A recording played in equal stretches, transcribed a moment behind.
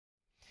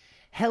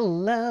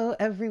Hello,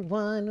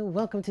 everyone.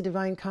 Welcome to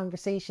Divine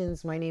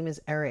Conversations. My name is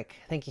Eric.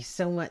 Thank you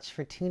so much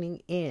for tuning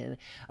in.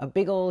 A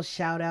big old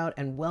shout out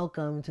and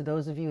welcome to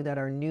those of you that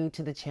are new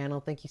to the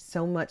channel. Thank you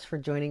so much for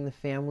joining the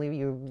family.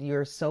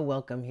 You're so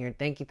welcome here.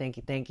 Thank you, thank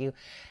you, thank you.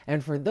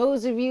 And for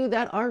those of you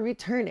that are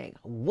returning,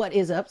 what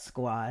is up,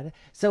 squad?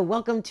 So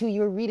welcome to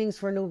your readings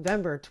for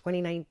November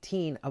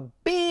 2019. A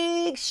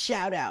big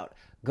shout out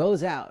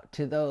goes out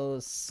to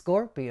those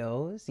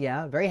Scorpios.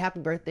 Yeah, very happy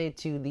birthday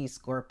to the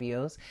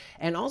Scorpios.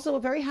 And also a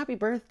very happy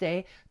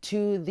birthday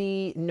to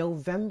the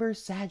November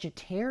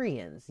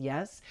Sagittarians.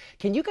 Yes.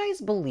 Can you guys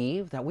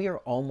believe that we are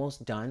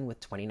almost done with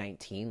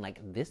 2019?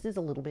 Like, this is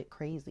a little bit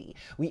crazy.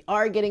 We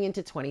are getting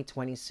into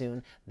 2020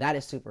 soon. That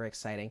is super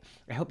exciting.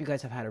 I hope you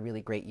guys have had a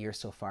really great year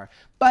so far,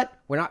 but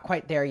we're not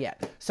quite there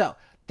yet. So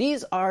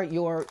these are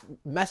your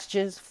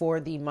messages for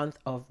the month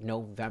of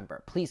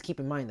November. Please keep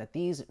in mind that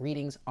these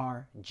readings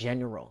are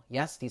general.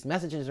 Yes, these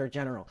messages are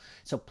general.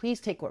 So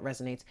please take what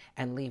resonates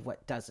and leave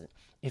what doesn't.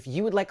 If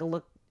you would like a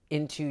look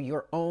into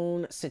your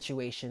own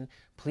situation,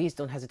 please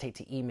don't hesitate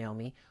to email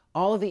me.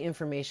 All of the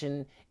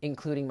information,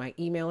 including my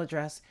email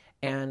address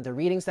and the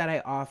readings that I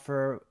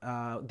offer,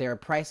 their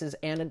prices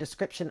and a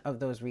description of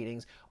those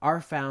readings are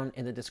found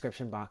in the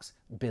description box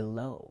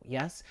below.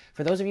 Yes?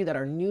 For those of you that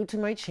are new to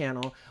my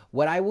channel,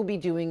 what I will be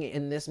doing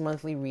in this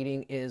monthly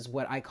reading is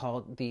what I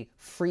call the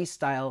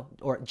freestyle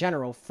or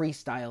general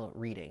freestyle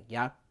reading.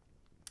 Yeah?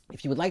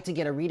 If you would like to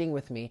get a reading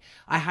with me,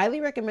 I highly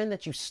recommend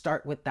that you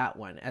start with that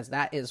one, as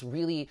that is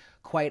really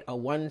quite a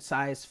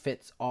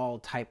one-size-fits-all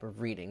type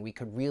of reading. We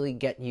could really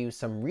get you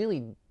some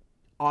really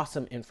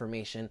awesome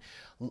information,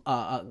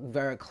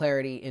 very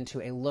clarity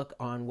into a look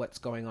on what's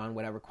going on,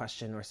 whatever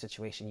question or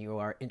situation you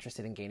are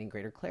interested in gaining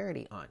greater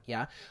clarity on.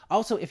 Yeah.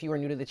 Also, if you are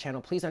new to the channel,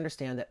 please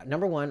understand that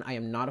number one, I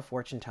am not a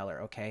fortune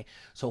teller. Okay.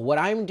 So what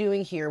I'm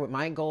doing here, what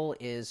my goal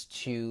is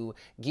to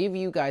give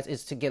you guys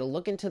is to get a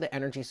look into the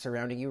energy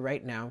surrounding you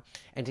right now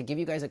and to give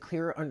you guys a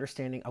clearer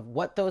understanding of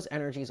what those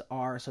energies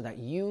are so that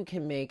you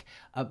can make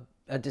a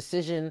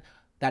decision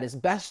that is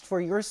best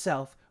for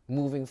yourself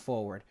moving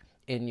forward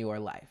in your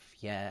life.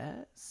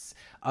 Yes.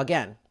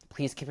 Again,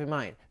 please keep in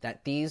mind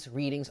that these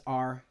readings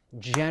are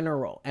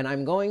general, and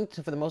I'm going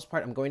to, for the most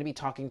part, I'm going to be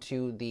talking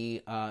to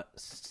the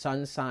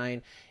sun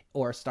sign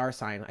or star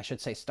sign. I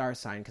should say star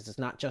sign, because it's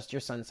not just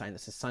your sun sign.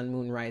 This is sun,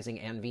 moon, rising,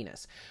 and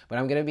Venus. But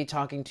I'm going to be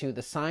talking to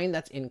the sign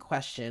that's in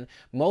question,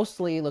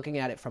 mostly looking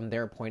at it from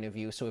their point of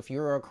view. So if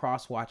you're a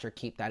cross watcher,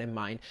 keep that in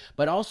mind.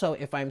 But also,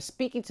 if I'm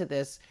speaking to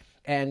this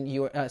and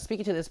you're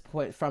speaking to this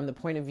point from the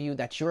point of view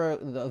that you're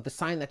the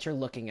sign that you're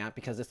looking at,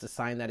 because it's the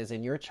sign that is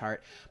in your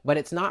chart, but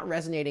it's not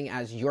resonating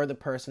as you're the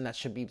person that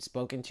should be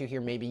spoken to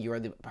here, maybe you're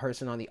the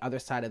person on the other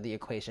side of the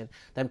equation,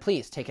 then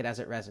please take it as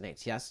it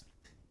resonates. Yes?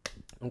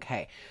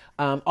 Okay.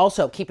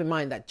 Also, keep in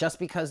mind that just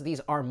because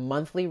these are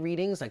monthly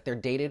readings, like they're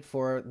dated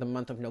for the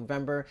month of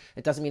November,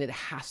 it doesn't mean it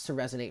has to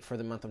resonate for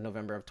the month of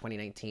November of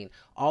 2019.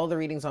 All the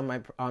readings on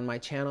my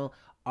channel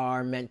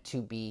are meant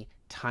to be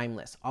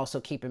timeless. Also,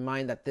 keep in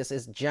mind that this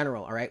is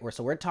general. All right.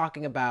 So we're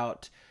talking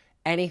about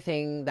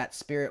anything that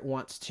spirit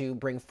wants to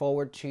bring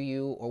forward to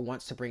you or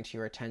wants to bring to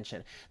your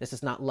attention. This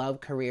is not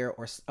love, career,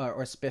 or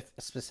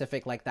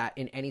specific like that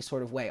in any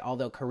sort of way.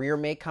 Although career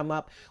may come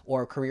up,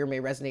 or career may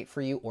resonate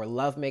for you, or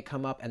love may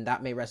come up, and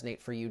that may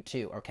resonate for you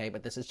too. Okay,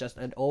 but this is just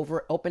an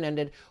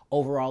open-ended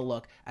overall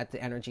look at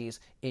the energies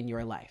in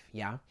your life.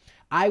 Yeah,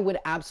 I would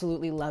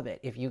absolutely love it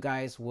if you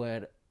guys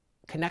would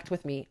connect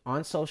with me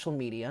on social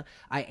media.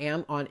 I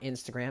am on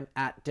Instagram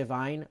at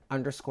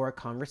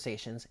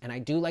divine_conversations. And I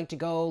do like to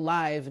go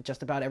live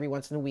just about every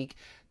once in a week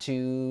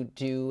to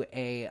do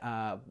a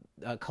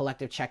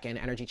collective check-in,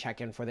 energy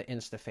check-in for the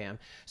Insta fam.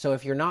 So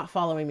if you're not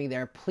following me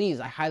there, please,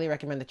 I highly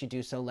recommend that you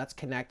do so. Let's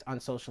connect on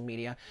social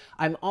media.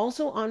 I'm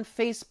also on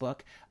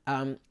Facebook,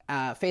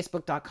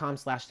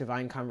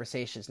 facebook.com/divine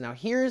conversations. Now,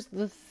 here's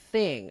the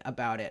thing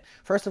about it.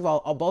 First of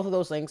all, both of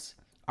those links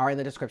are in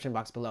the description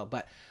box below.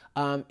 But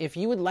if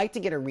you would like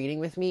to get a reading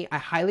with me, I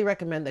highly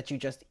recommend that you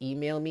just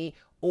email me,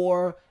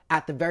 or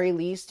at the very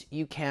least,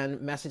 you can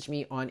message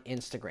me on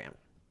Instagram.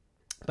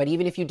 But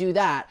even if you do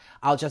that,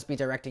 I'll just be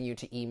directing you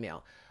to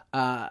email.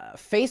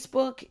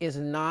 Facebook is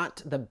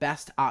not the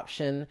best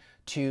option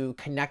to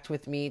connect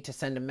with me, to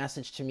send a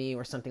message to me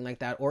or something like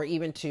that, or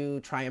even to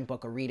try and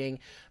book a reading,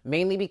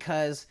 mainly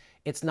because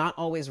it's not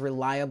always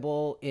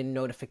reliable in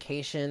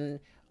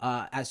notification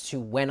as to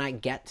when I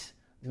get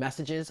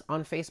messages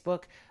on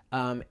Facebook,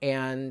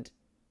 and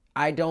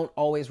I don't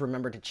always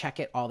remember to check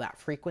it all that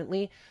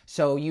frequently.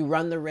 So you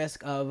run the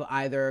risk of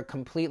either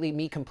completely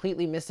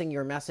missing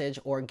your message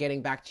or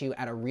getting back to you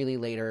at a really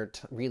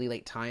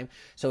late time.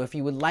 So if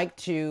you would like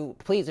to,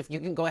 please, if you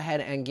can go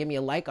ahead and give me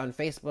a like on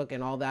Facebook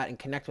and all that and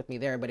connect with me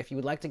there. But if you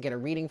would like to get a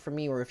reading from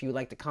me, or if you would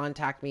like to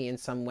contact me in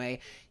some way,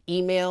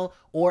 email,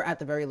 or at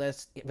the very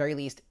least,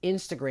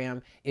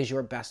 Instagram is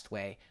your best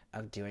way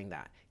of doing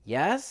that.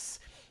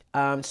 Yes?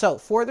 So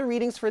for the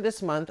readings for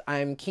this month,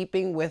 I'm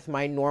keeping with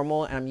my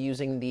normal, and I'm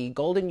using the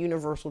Golden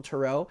Universal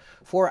Tarot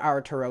for our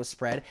tarot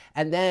spread.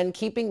 And then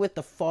keeping with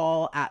the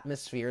fall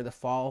atmosphere, the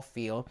fall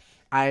feel,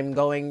 I'm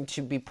going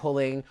to be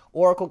pulling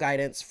Oracle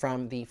Guidance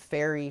from the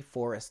Fairy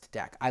Forest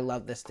deck. I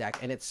love this deck,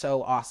 and it's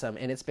so awesome,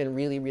 and it's been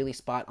really, really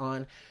spot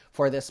on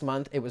for this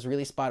month. It was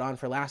really spot on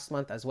for last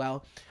month as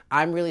well.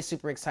 I'm really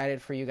super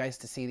excited for you guys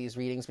to see these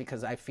readings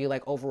because I feel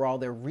like overall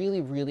they're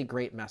really, really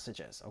great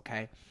messages,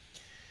 okay?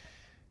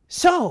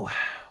 So,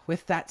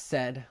 with that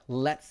said,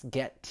 let's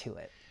get to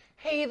it.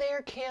 Hey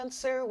there,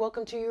 Cancer.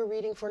 Welcome to your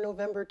reading for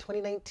November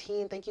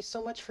 2019. Thank you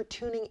so much for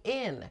tuning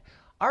in.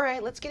 All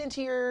right, let's get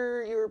into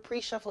your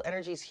pre-shuffle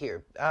energies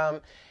here.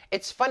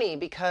 It's funny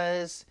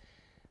because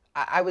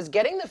I was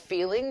getting the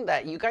feeling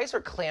that you guys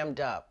are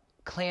clammed up.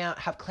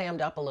 Have clammed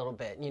up a little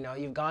bit. You know,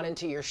 you've gone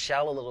into your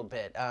shell a little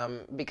bit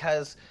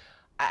because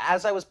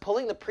as I was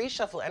pulling the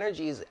pre-shuffle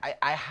energies,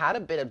 I had a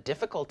bit of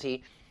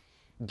difficulty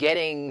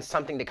getting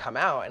something to come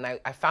out, and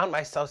I found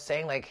myself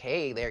saying like,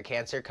 hey there,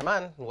 Cancer, come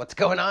on, what's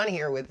going on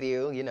here with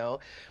you, you know?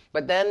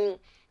 But then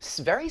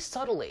very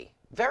subtly,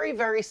 very,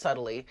 very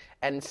subtly,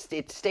 and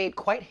it stayed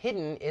quite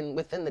hidden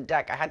within the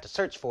deck. I had to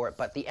search for it,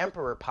 but the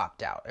Emperor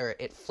popped out, or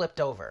it flipped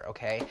over,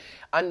 okay?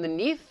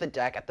 Underneath the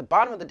deck, at the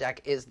bottom of the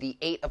deck, is the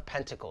Eight of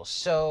Pentacles.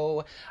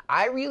 So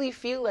I really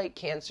feel like,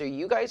 Cancer,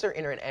 you guys are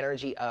in an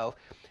energy of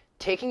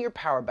taking your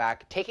power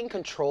back, taking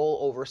control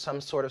over some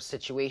sort of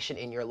situation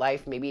in your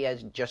life, maybe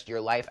as just your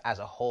life as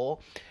a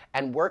whole,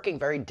 and working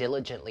very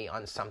diligently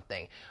on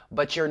something.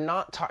 But you're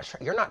not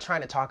trying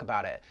to talk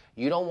about it.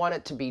 You don't want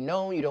it to be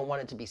known. You don't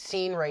want it to be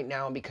seen right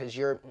now because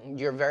you're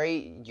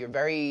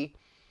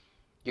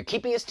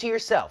keeping this to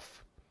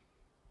yourself.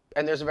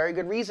 And there's a very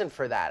good reason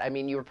for that. I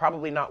mean, you were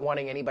probably not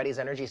wanting anybody's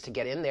energies to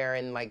get in there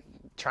and like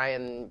try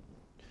and,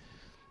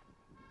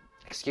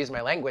 excuse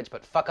my language,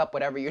 but fuck up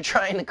whatever you're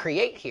trying to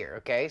create here,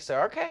 okay? So,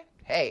 okay,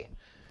 hey,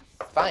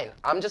 fine.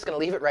 I'm just going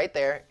to leave it right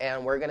there,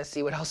 and we're going to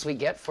see what else we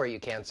get for you,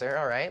 Cancer.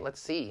 All right, let's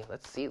see.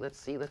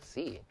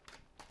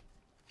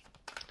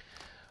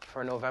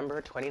 For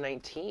November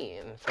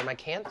 2019, for my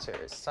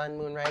Cancers, Sun,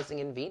 Moon, Rising,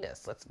 and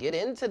Venus. Let's get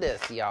into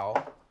this,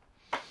 y'all.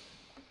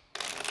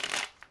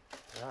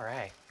 All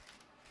right.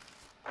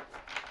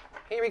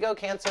 Here we go,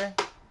 Cancer.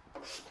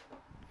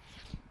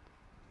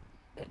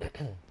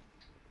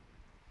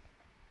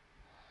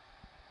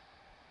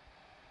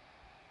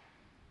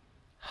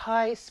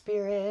 Hi,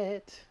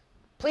 Spirit.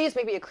 Please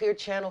make me a clear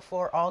channel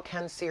for all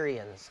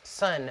Cancerians,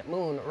 Sun,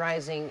 Moon,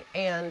 Rising,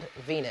 and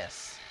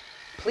Venus.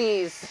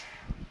 Please,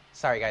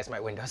 sorry guys, my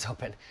window's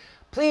open.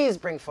 Please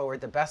bring forward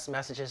the best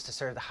messages to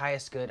serve the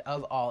highest good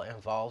of all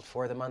involved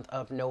for the month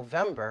of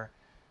November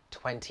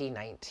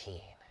 2019.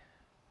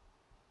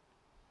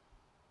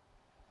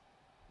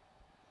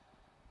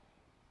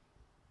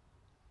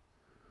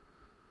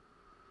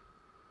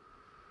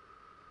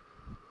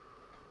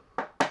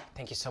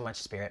 Thank you so much,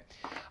 Spirit.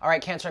 All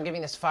right, Cancer, I'm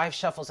giving this 5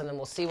 shuffles, and then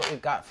we'll see what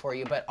we've got for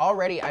you. But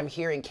already I'm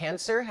hearing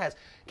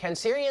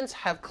Cancerians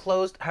have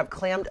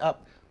clammed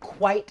up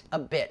quite a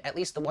bit, at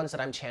least the ones that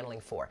I'm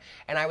channeling for.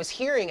 And I was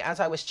hearing, as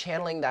I was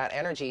channeling that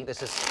energy,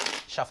 this is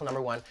shuffle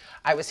number 1,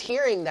 I was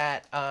hearing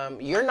that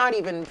you're not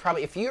even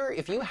probably, if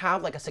you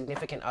have like a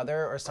significant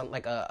other or something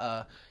like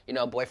a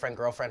boyfriend,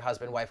 girlfriend,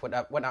 husband, wife,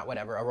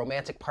 whatever, a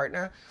romantic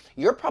partner,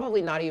 you're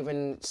probably not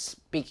even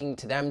speaking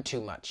to them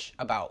too much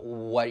about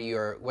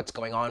what's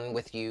going on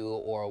with you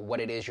or what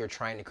it is you're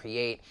trying to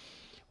create.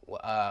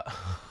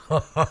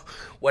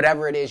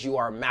 Whatever it is you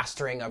are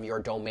mastering of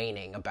your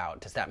domaining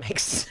about. Does that make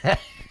sense?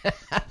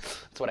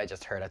 That's what I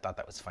just heard. I thought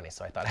that was funny,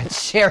 so I thought I'd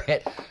share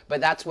it. But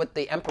that's what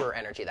the Emperor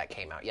energy that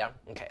came out, yeah?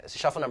 Okay, this is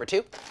shuffle number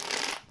 2.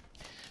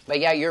 But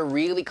yeah, you're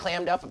really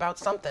clammed up about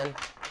something.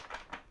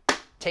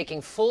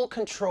 Taking full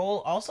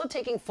control, also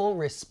taking full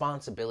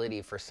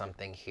responsibility for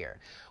something here,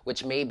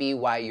 which may be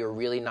why you're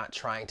really not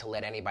trying to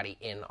let anybody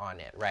in on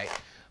it, right?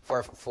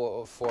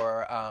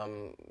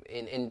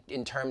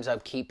 In terms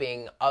of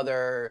keeping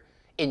other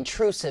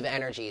intrusive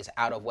energies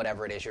out of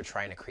whatever it is you're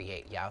trying to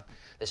create, yeah?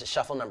 This is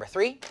shuffle number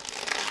 3.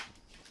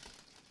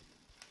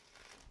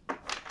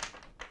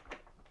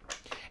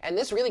 And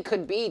this really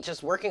could be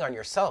just working on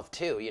yourself,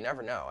 too. You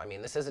never know. I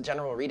mean, this is a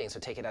general reading, so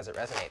take it as it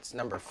resonates.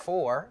 Number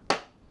 4,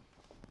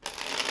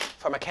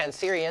 for my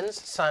Cancerians,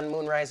 Sun,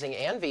 Moon, Rising,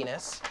 and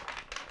Venus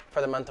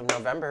for the month of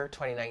November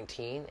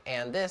 2019.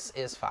 And this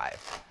is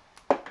 5.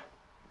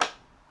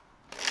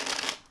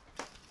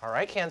 All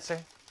right, Cancer.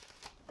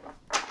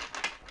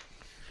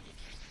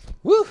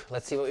 Woo!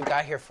 Let's see what we've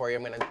got here for you.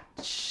 I'm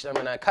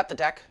gonna cut the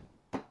deck.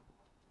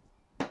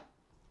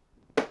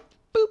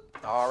 Boop.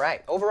 All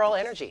right. Overall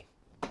energy.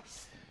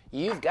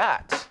 You've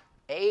got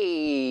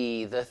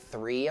the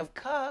 3 of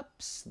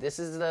Cups. This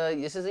is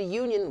a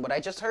union. What I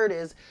just heard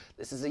is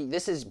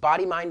this is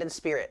body, mind, and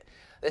spirit.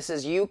 This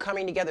is you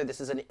coming together. This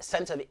is a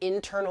sense of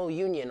internal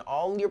union.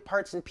 All your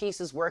parts and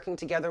pieces working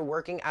together,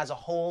 working as a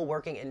whole,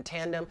 working in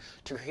tandem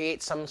to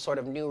create some sort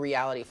of new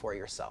reality for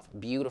yourself.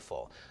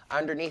 Beautiful.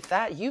 Underneath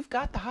that, you've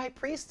got the High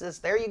Priestess.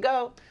 There you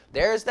go.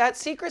 There's that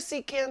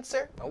secrecy,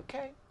 Cancer.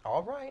 Okay.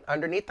 All right.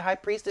 Underneath the High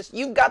Priestess,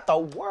 you've got the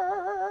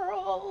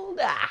World.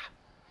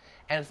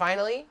 And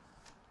finally,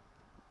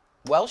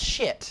 well,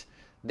 shit.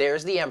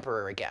 There's the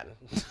Emperor again.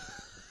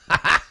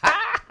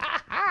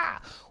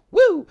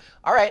 Woo!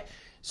 All right.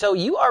 So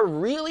you are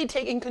really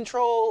taking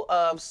control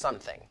of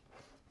something.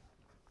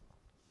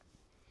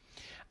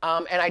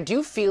 And I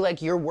do feel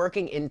like you're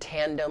working in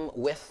tandem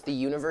with the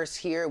universe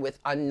here, with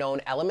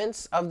unknown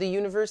elements of the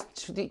universe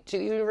to the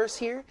universe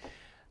here.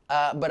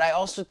 But I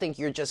also think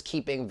you're just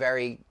keeping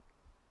very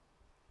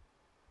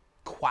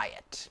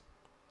quiet.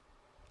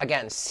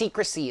 Again,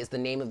 secrecy is the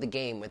name of the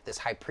game with this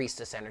high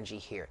priestess energy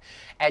here.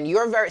 And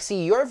you're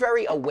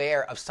very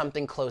aware of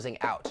something closing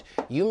out.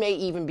 You may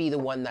even be the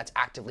one that's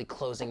actively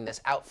closing this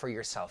out for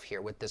yourself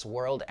here with this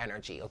world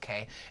energy,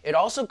 okay? It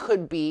also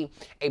could be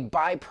a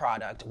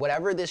byproduct.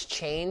 Whatever this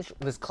change,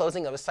 this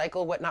closing of a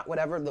cycle,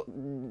 whatever,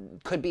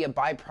 could be a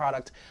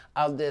byproduct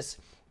of this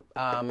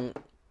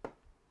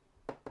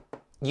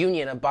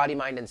union of body,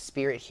 mind, and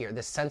spirit here,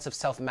 this sense of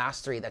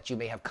self-mastery that you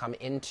may have come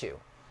into.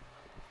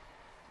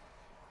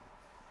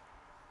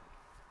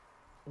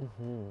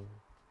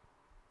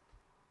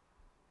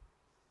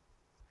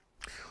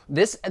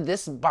 This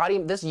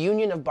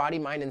union of body,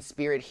 mind, and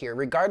spirit here,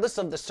 regardless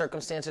of the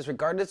circumstances,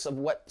 regardless of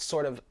what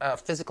sort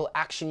of physical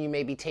action you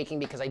may be taking,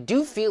 because I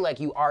do feel like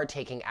you are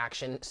taking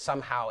action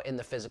somehow in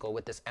the physical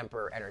with this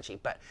Emperor energy,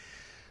 but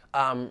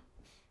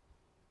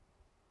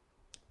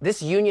this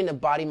union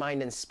of body,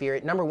 mind, and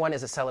spirit, number one,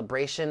 is a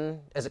celebration,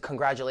 is a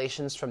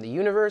congratulations from the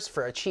universe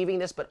for achieving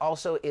this, but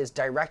also is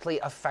directly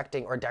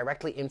affecting or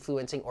directly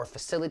influencing or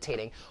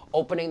facilitating,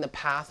 opening the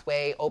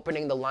pathway,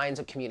 opening the lines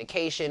of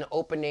communication,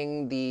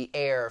 opening the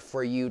air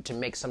for you to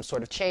make some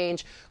sort of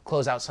change,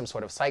 close out some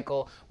sort of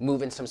cycle,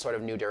 move in some sort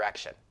of new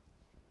direction.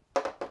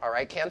 All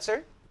right,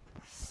 Cancer?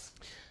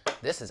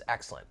 This is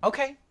excellent.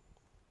 Okay,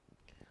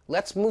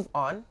 let's move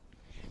on.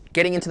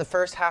 Getting into the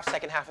first half,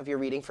 second half of your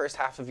reading, first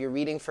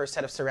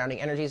set of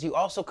surrounding energies. You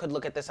also could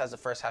look at this as the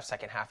first half,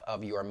 second half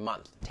of your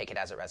month. Take it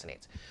as it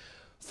resonates.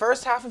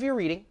 First half of your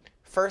reading,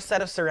 first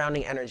set of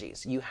surrounding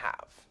energies you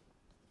have.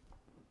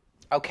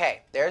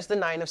 Okay, there's the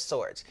Nine of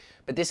Swords.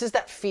 But this is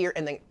that fear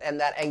and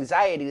that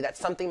anxiety that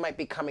something might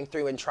be coming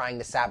through and trying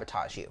to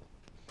sabotage you.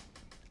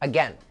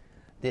 Again,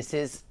 this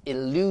is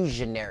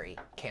illusionary,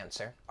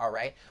 Cancer, all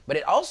right? But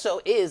it also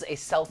is a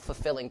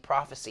self-fulfilling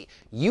prophecy.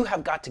 You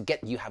have got to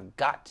get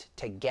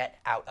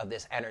out of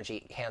this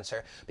energy,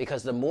 Cancer,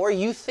 because the more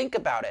you think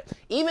about it,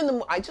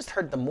 I just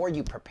heard the more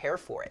you prepare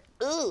for it.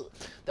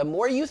 The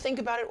more you think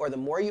about it or the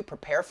more you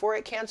prepare for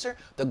it, Cancer,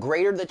 the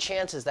greater the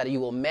chances that you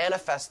will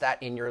manifest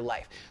that in your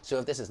life. So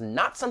if this is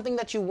not something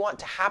that you want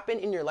to happen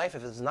in your life,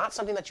 if it's not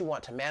something that you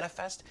want to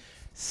manifest,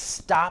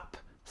 stop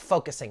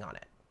focusing on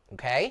it,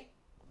 okay?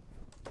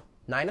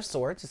 Nine of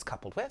Swords is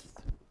coupled with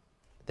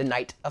the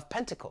Knight of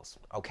Pentacles.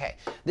 Okay,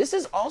 this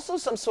is also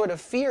some sort of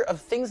fear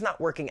of things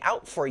not working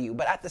out for you,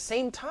 but at the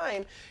same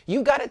time,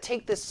 you got to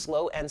take this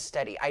slow and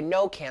steady. I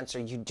know, Cancer,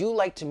 you do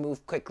like to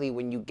move quickly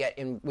when you get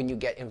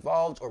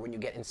involved or when you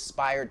get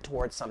inspired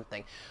towards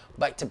something.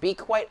 But to be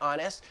quite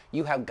honest,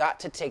 you have got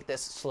to take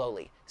this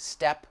slowly,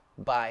 step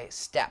by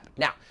step.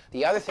 Now,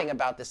 the other thing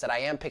about this that I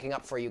am picking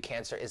up for you,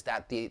 Cancer, is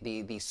that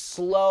the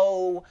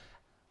slow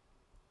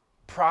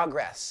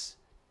progress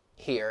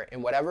here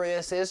in whatever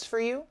this is for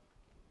you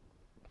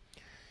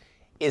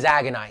is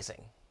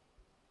agonizing,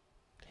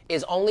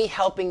 is only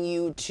helping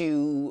you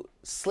to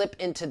slip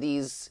into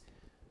these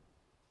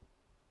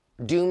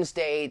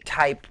doomsday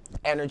type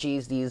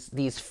energies,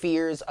 these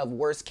fears of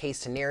worst case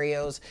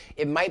scenarios.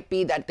 It might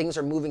be that things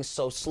are moving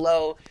so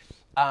slow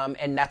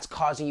and that's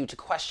causing you to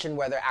question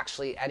whether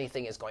actually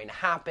anything is going to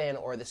happen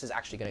or this is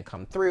actually going to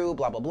come through,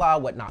 blah, blah, blah,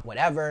 whatnot,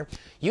 whatever.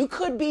 You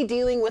could be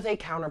dealing with a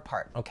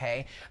counterpart,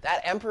 okay?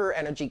 That Emperor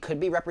energy could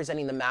be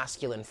representing the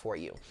masculine for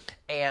you.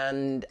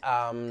 And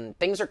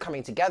things are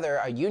coming together.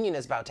 A union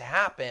is about to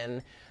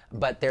happen,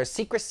 but there's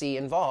secrecy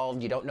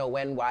involved. You don't know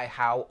when, why,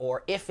 how,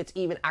 or if it's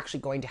even actually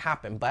going to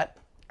happen. But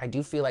I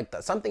do feel like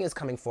something is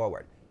coming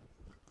forward.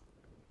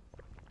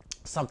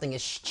 Something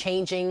is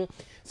changing,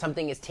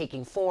 something is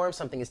taking form,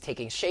 something is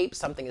taking shape,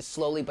 something is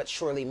slowly but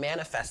surely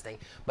manifesting.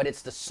 But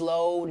it's the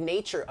slow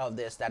nature of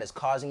this that is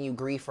causing you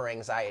grief or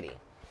anxiety.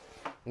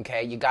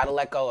 Okay, you got to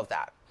let go of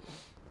that.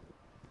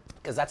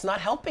 Because that's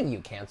not helping you,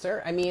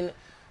 Cancer. I mean,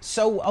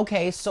 so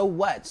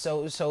what?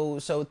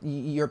 So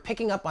you're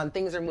picking up on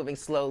things are moving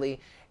slowly,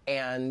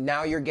 and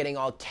now you're getting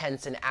all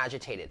tense and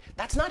agitated.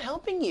 That's not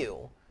helping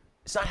you.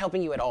 It's not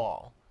helping you at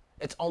all.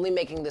 It's only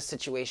making this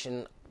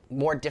situation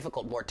more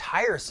difficult, more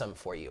tiresome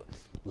for you.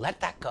 Let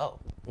that go,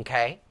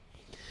 okay?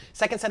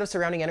 Second set of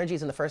surrounding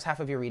energies in the first half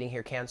of your reading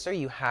here, Cancer.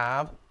 You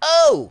have,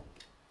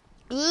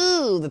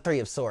 the Three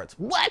of Swords.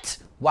 What?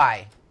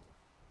 Why?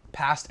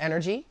 Past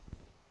energy.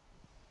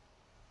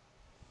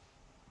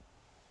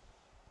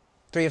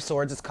 Three of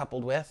Swords is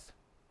coupled with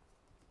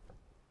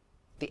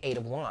the Eight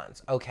of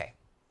Wands. Okay.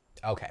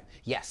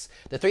 Yes,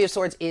 the Three of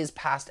Swords is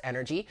past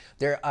energy.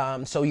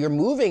 So you're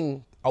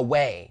moving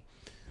away.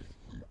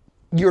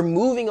 You're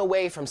moving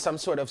away from some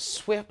sort of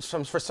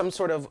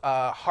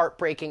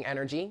heartbreaking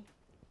energy.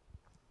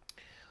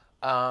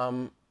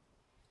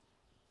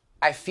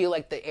 I feel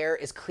like the air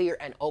is clear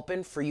and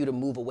open for you to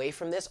move away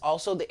from this.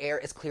 Also, the air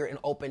is clear and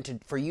open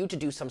for you to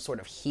do some sort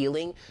of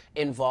healing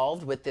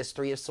involved with this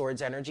Three of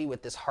Swords energy,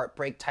 with this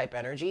heartbreak type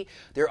energy.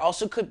 There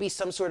also could be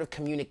some sort of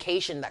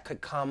communication that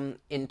could come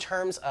in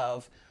terms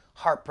of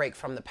heartbreak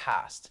from the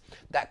past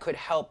that could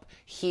help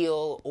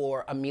heal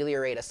or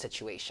ameliorate a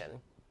situation.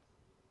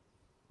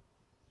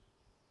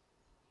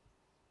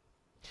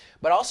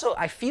 But also,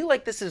 I feel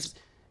like this is,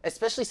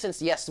 especially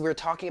since, yes, we're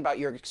talking about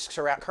your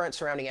current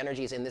surrounding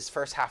energies in this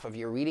first half of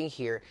your reading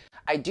here,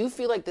 I do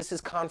feel like this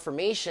is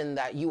confirmation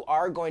that you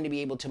are going to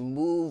be able to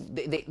move.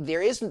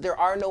 There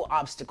are no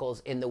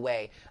obstacles in the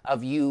way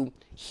of you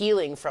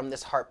healing from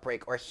this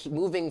heartbreak or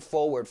moving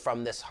forward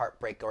from this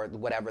heartbreak or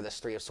whatever this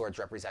Three of Swords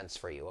represents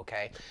for you,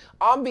 okay?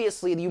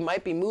 Obviously, you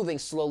might be moving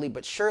slowly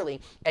but surely,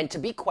 and to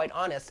be quite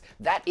honest,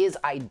 that is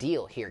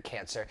ideal here,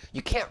 Cancer.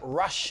 You can't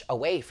rush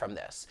away from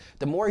this.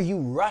 The more you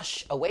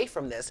rush away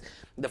from this,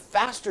 the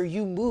faster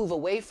you move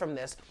away from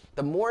this,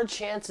 the more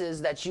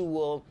chances that you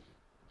will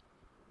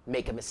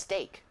make a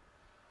mistake,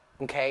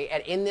 okay?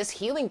 And in this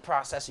healing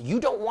process, you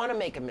don't want to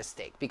make a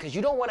mistake because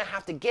you don't want to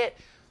have to get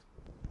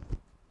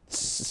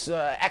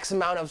X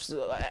amount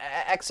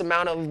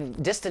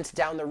of distance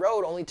down the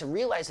road only to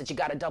realize that you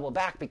got to double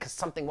back because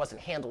something wasn't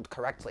handled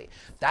correctly.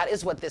 That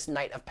is what this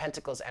Knight of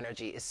Pentacles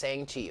energy is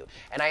saying to you.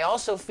 And I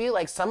also feel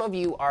like some of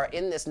you are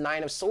in this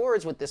Nine of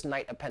Swords with this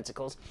Knight of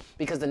Pentacles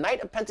because the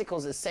Knight of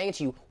Pentacles is saying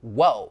to you,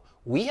 whoa,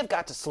 we have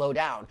got to slow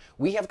down.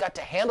 We have got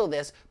to handle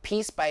this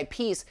piece by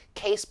piece,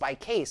 case by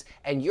case.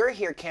 And you're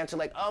here, Cancer,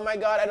 like, oh my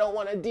God, I don't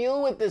want to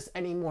deal with this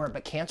anymore.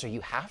 But Cancer,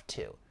 you have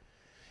to.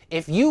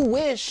 If you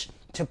wish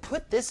to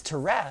put this to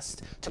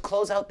rest, to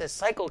close out this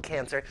cycle,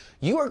 Cancer,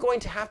 you are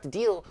going to have to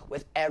deal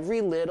with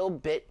every little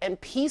bit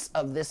and piece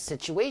of this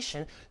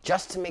situation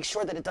just to make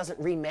sure that it doesn't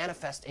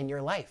re-manifest in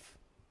your life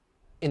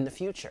in the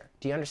future.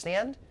 Do you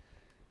understand?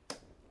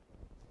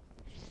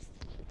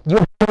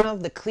 You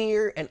have the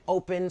clear and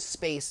open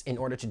space in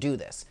order to do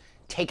this.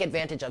 Take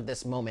advantage of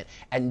this moment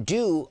and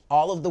do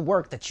all of the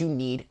work that you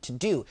need to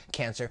do,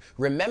 Cancer.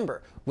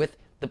 Remember, with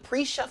the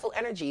pre-shuffle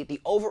energy, the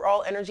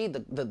overall energy,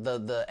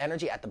 the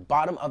energy at the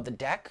bottom of the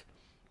deck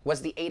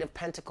was the Eight of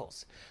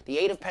Pentacles. The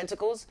Eight of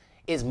Pentacles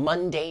is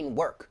mundane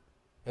work,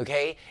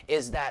 okay?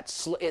 Is that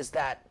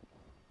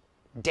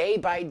day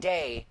by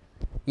day,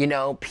 you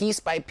know, piece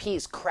by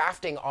piece,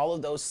 crafting all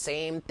of those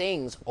same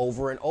things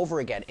over and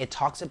over again. It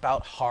talks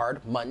about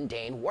hard,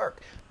 mundane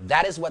work.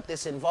 That is what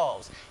this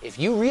involves. If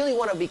you really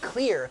want to be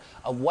clear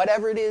of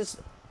whatever it is,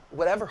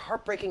 whatever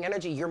heartbreaking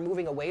energy you're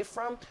moving away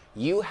from,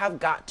 you have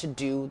got to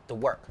do the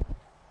work.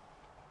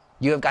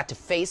 You have got to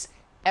face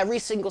every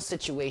single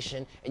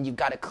situation and you've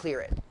got to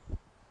clear it.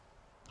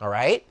 All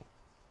right?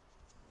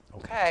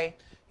 Okay.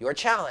 Your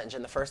challenge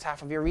in the first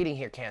half of your reading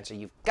here, Cancer,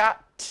 you've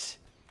got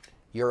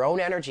your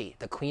own energy,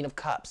 the Queen of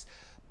Cups.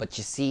 But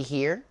you see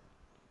here,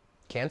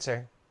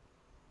 Cancer,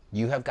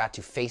 you have got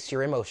to face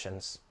your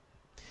emotions.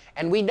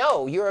 And we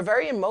know you're a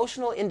very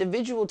emotional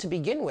individual to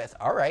begin with.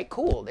 All right,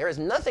 cool. There is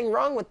nothing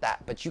wrong with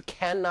that, but you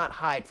cannot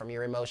hide from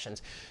your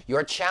emotions.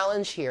 Your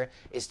challenge here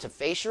is to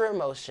face your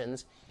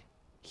emotions,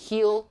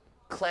 heal,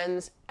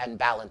 cleanse, and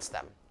balance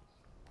them.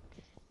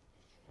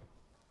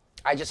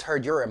 I just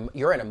heard you're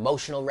an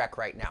emotional wreck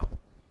right now.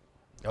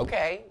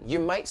 Okay,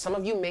 some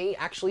of you may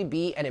actually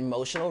be an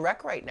emotional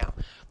wreck right now.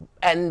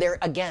 And there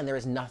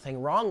is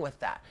nothing wrong with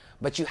that,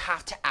 but you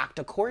have to act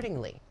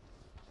accordingly.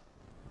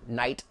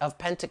 Knight of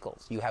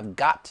Pentacles. You have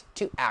got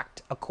to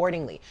act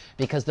accordingly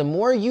because the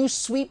more you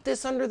sweep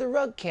this under the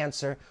rug,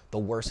 Cancer, the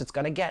worse it's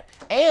going to get.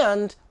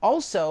 And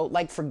also,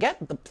 like, forget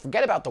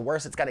about the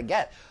worse it's going to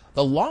get.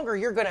 The longer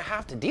you're going to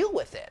have to deal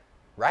with it,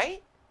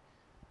 right?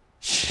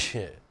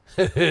 Shit.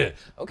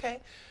 Okay.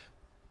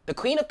 The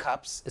Queen of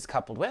Cups is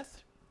coupled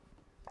with,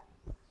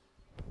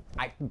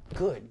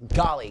 good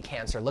golly,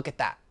 Cancer, look at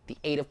that. The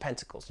Eight of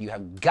Pentacles. You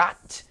have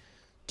got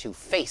to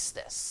face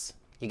this.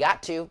 You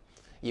got to.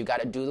 You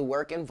got to do the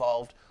work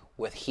involved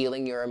with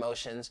healing your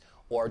emotions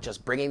or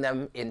just bringing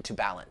them into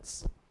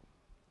balance.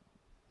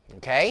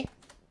 Okay?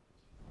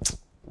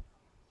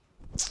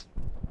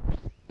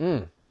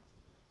 I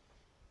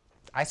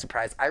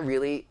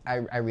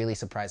really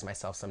surprise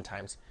myself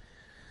sometimes.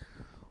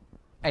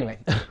 Anyway.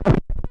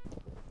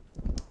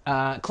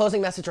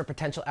 Closing message or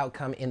potential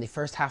outcome in the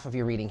first half of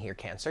your reading here,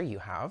 Cancer. You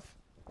have,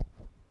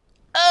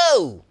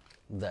 oh,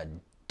 the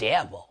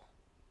Devil.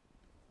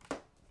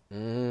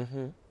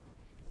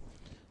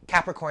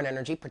 Capricorn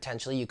energy,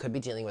 potentially you could be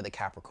dealing with a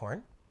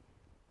Capricorn.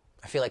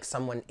 I feel like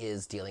someone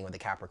is dealing with a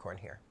Capricorn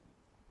here.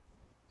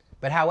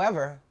 But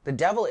however, the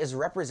Devil is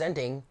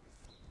representing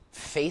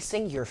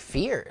facing your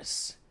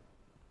fears,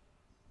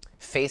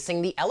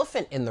 facing the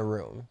elephant in the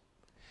room,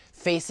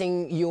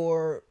 facing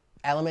your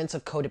elements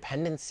of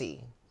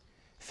codependency,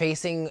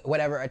 facing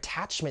whatever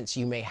attachments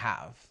you may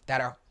have that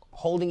are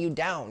holding you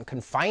down,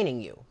 confining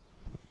you.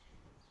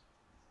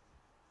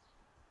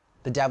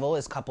 The Devil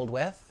is coupled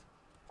with,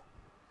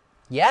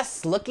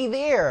 yes, looky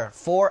there,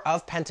 Four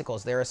of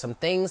Pentacles. There are some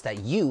things that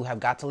you have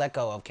got to let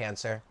go of,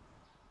 Cancer.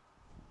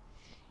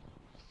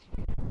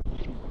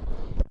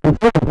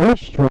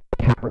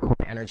 Capricorn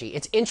energy.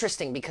 It's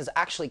interesting because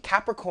actually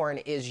Capricorn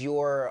is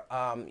your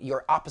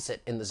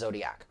opposite in the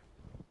zodiac.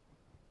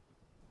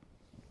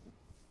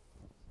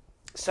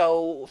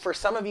 So for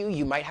some of you,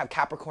 you might have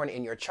Capricorn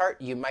in your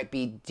chart. You might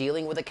be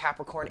dealing with a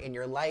Capricorn in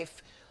your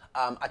life.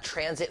 A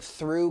transit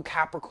through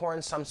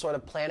Capricorn, some sort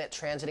of planet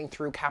transiting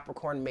through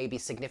Capricorn may be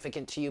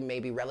significant to you, may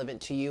be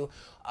relevant to you.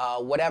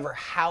 Whatever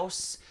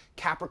house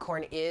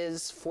Capricorn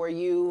is for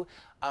you.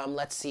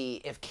 Let's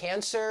see, if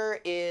Cancer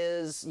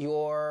is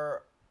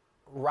your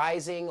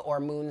rising or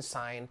moon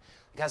sign,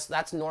 because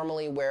that's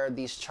normally where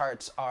these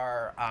charts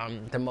are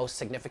the most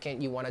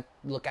significant. You want to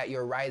look at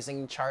your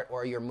rising chart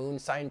or your moon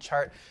sign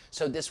chart.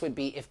 So this would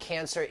be if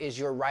Cancer is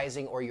your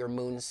rising or your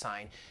moon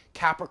sign.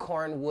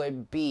 Capricorn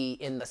would be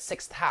in the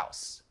 6th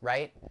house,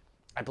 right?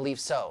 I believe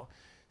so.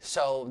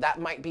 So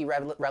that might be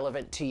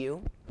relevant to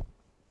you.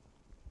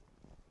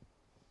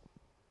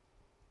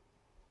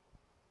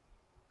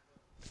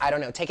 I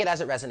don't know. Take it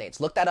as it resonates.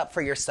 Look that up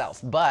for yourself.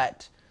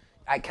 But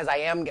because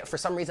for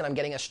some reason, I'm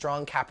getting a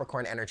strong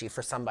Capricorn energy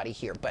for somebody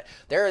here. But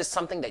there is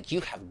something that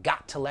you have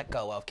got to let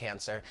go of,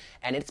 Cancer,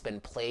 and it's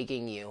been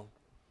plaguing you.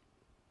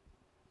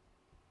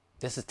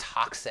 This is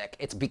toxic.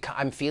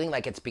 I'm feeling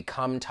like it's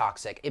become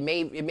toxic. It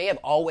may have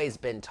always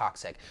been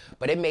toxic,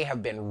 but it may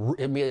have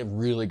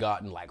really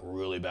gotten like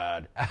really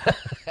bad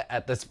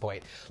at this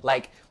point.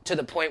 Like to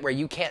the point where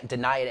you can't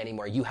deny it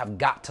anymore. You have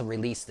got to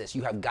release this.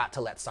 You have got to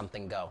let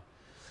something go.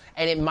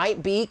 And it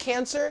might be,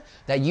 Cancer,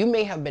 that you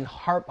may have been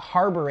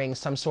harboring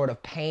some sort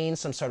of pain,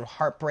 some sort of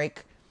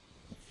heartbreak.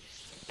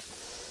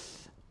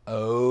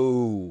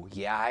 Oh,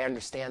 yeah, I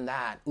understand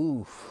that.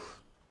 Ooh.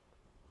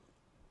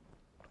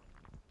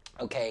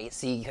 Okay,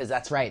 see, because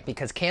that's right.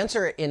 Because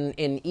Cancer,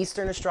 in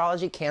Eastern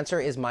astrology, Cancer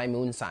is my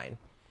moon sign.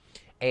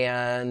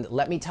 And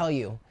let me tell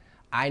you,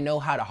 I know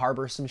how to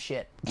harbor some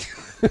shit.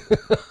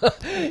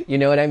 You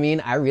know what I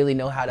mean? I really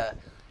know how to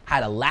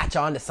latch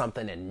onto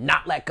something and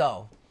not let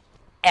go.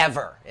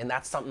 Ever. And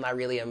that's something I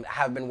really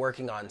have been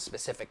working on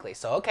specifically.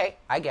 So, okay,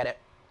 I get it.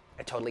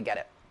 I totally get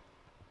it.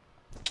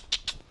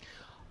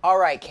 All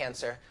right,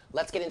 Cancer.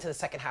 Let's get into the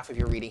second half of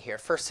your reading here.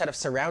 First set of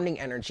surrounding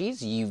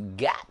energies. You've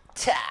got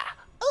to...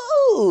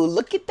 Ooh,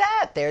 look at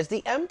that. There's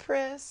the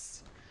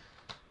Empress.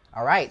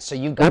 All right, so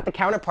you've got the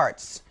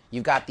counterparts.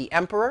 You've got the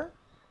Emperor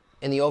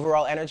in the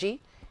overall energy,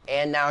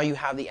 and now you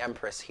have the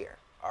Empress here.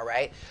 All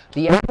right?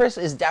 The Empress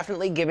is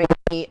definitely giving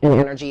me an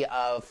energy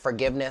of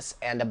forgiveness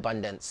and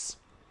abundance.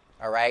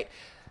 All right?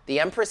 The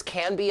Empress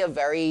can be a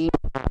very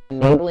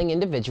enabling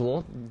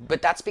individual,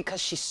 but that's because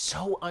she's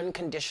so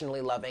unconditionally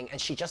loving, and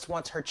she just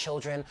wants her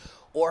children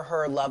or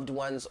her loved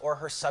ones or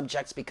her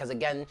subjects, because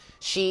again,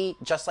 she,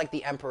 just like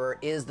the Emperor,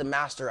 is the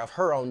master of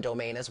her own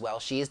domain as well.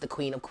 She is the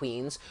Queen of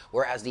Queens,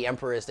 whereas the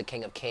Emperor is the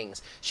King of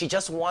Kings. She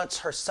just wants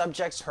her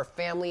subjects, her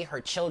family, her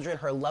children,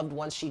 her loved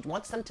ones. She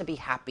wants them to be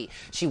happy.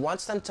 She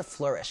wants them to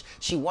flourish.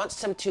 She wants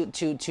them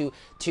to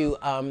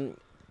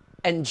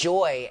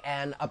enjoy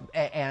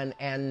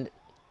and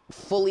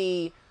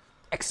fully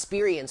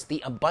experience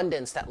the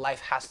abundance that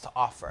life has to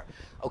offer.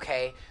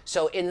 Okay,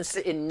 so in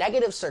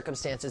negative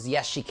circumstances,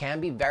 yes, she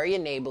can be very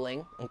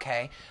enabling.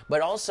 Okay,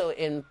 but also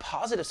in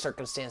positive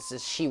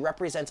circumstances, she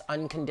represents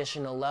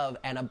unconditional love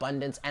and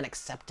abundance and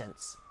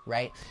acceptance.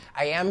 Right?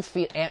 I am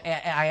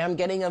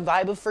getting a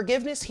vibe of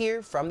forgiveness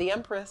here from the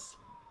Empress.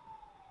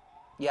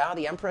 Yeah,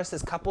 the Empress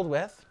is coupled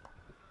with.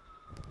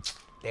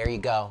 There you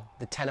go,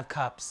 the 10 of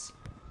Cups.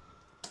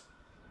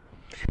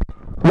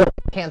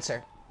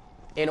 Cancer.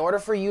 In order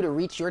for you to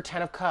reach your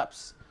 10 of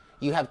Cups,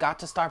 you have got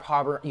to stop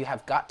harboring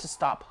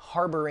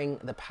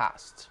the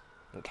past.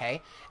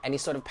 Okay? Any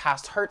sort of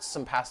past hurts,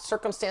 some past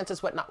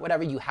circumstances,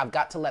 whatever, you have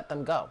got to let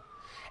them go.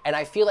 And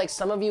I feel like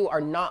some of you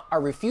are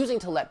refusing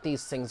to let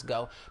these things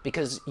go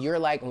because you're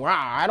like,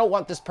 rah, I don't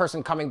want this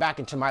person coming back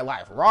into my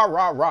life. Rah,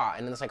 rah, rah.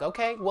 And it's like,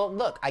 okay, well,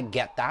 look, I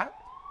get that.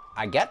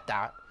 I get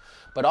that.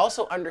 But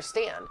also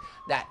understand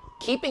that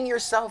keeping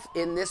yourself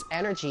in this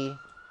energy...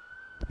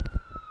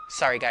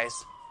 Sorry, guys.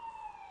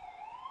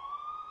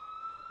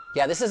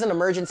 Yeah, this is an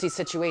emergency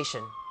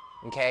situation,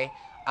 okay?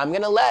 I'm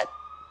gonna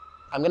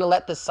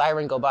let this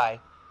siren go by.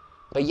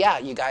 But yeah,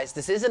 you guys,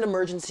 this is an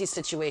emergency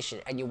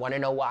situation, and you wanna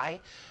know why?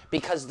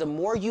 Because the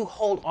more you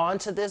hold on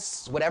to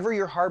this, whatever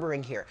you're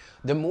harboring here,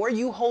 the more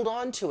you hold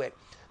on to it,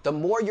 the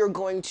more you're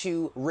going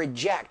to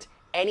reject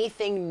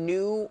anything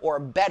new or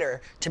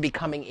better to be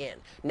coming in.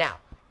 Now,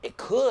 it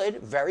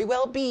could very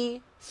well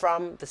be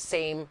from the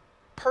same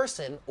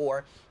person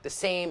or the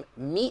same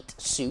meat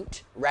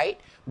suit, right?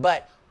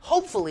 But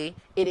hopefully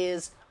it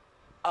is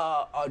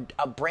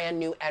a brand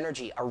new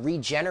energy, a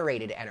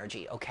regenerated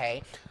energy,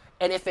 okay?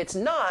 And if it's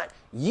not,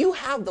 you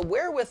have the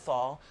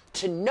wherewithal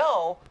to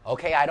know,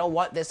 okay, I don't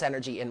want this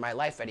energy in my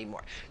life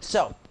anymore.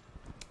 So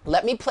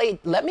let me play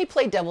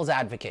devil's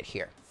advocate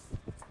here.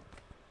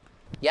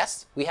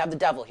 Yes, we have the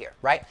devil here,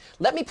 right?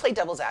 Let me play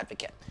devil's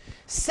advocate.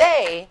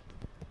 Say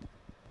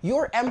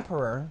your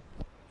Emperor,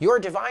 your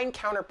divine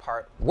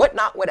counterpart,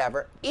 whatnot,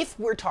 whatever, if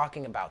we're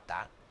talking about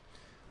that,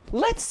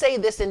 let's say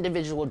this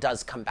individual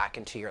does come back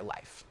into your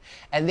life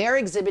and they're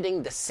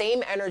exhibiting the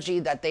same energy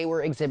that they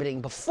were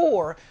exhibiting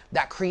before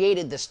that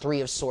created this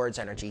Three of Swords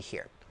energy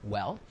here.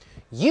 Well,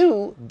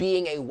 you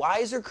being a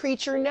wiser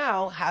creature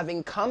now,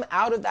 having come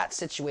out of that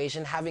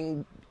situation,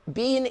 having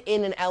been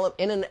in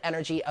an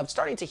energy of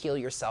starting to heal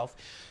yourself,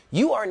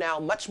 you are now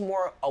much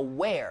more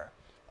aware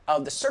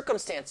of the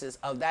circumstances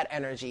of that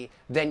energy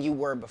than you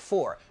were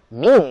before.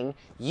 Meaning,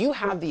 you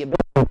have the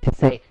ability to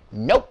say,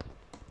 nope,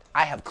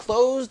 I have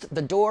closed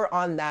the door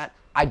on that.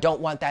 I don't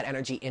want that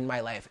energy in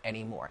my life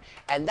anymore.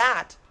 And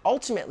that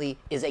ultimately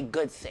is a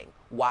good thing.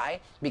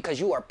 Why? Because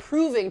you are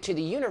proving to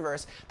the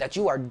universe that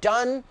you are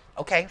done.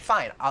 Okay,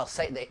 fine. I'll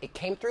say that it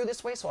came through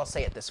this way, so I'll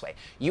say it this way.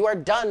 You are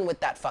done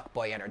with that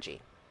fuckboy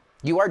energy.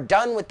 You are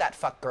done with that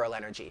fuck girl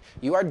energy.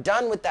 You are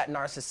done with that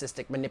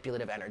narcissistic,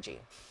 manipulative energy.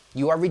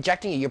 You are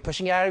rejecting it. You're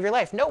pushing it out of your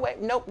life. No way.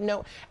 Nope,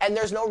 no. And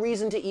there's no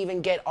reason to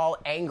even get all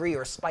angry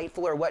or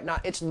spiteful or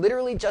whatnot. It's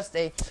literally just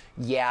a,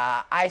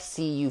 yeah, I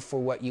see you for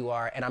what you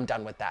are, and I'm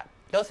done with that.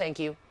 No, thank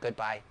you.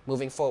 Goodbye.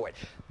 Moving forward.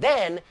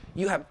 Then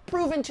you have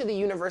proven to the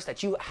universe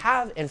that you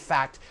have, in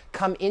fact,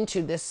 come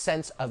into this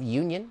sense of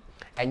union.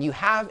 And you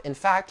have, in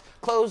fact,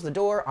 closed the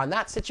door on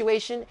that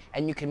situation.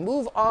 And you can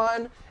move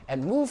on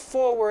and move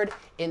forward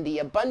in the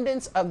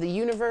abundance of the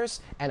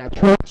universe and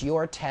attract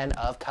your 10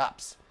 of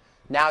Cups.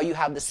 Now you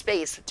have the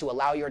space to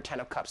allow your 10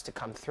 of Cups to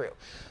come through.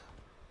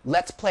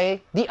 Let's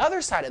play the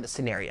other side of the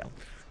scenario.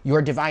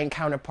 Your divine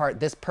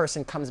counterpart, this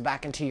person comes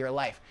back into your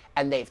life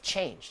and they've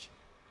changed.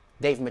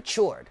 They've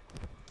matured.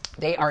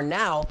 They are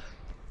now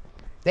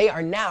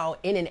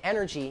in an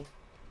energy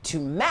to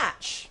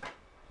match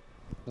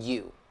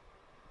you.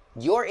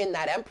 You're in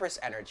that Empress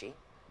energy.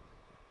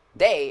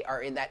 They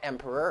are in that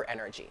Emperor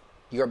energy.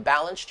 You're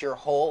balanced, you're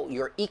whole,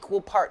 you're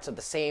equal parts of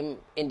the same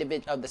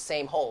of the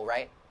same whole,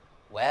 right?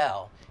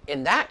 Well,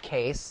 in that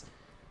case,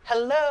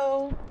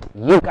 hello,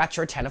 you got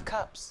your 10 of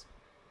Cups.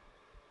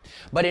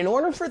 But in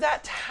order for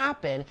that to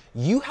happen,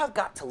 you have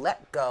got to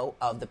let go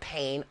of the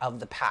pain of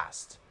the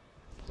past.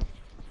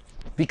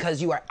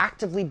 Because you are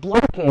actively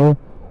blocking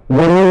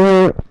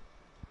whatever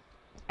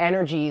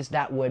energies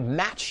that would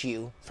match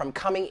you from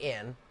coming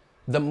in,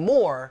 the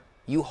more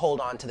you hold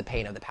on to the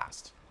pain of the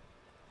past.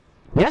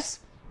 Yes?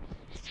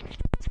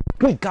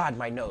 Good God,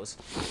 my nose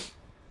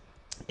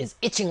is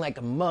itching like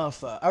a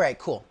motherfucker. All right,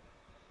 cool.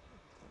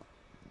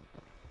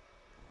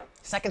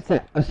 Second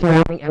set of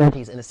surrounding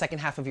energies in the second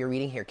half of your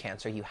reading here,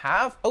 Cancer. You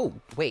have, oh,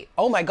 wait.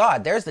 Oh my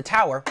God, there's the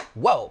Tower.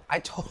 Whoa, I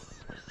told...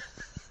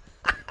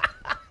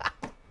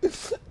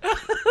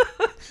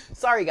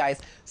 Sorry, guys.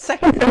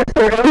 Second set of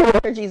surrounding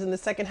energies in the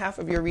second half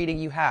of your reading,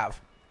 you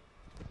have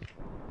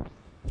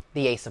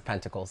the Ace of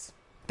Pentacles.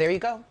 There you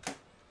go.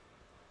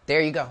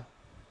 There you go.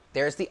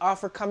 There's the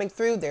offer coming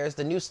through. There's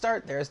the new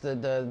start. There's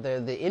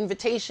the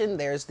invitation.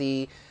 There's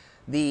the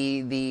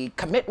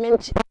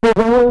commitment. I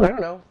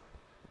don't know.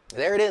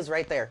 There it is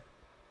right there.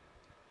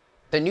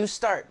 The new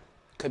start.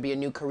 Could be a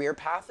new career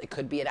path. It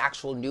could be an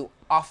actual new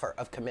offer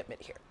of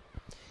commitment here.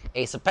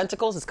 Ace of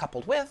Pentacles is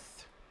coupled with.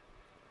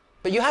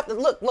 But you have to,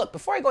 look,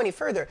 before I go any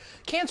further,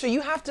 Cancer, you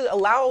have to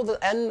allow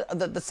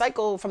the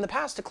cycle from the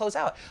past to close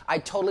out. I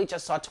totally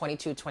just saw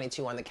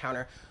 2222 on the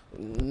counter.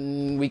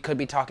 We could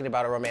be talking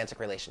about a romantic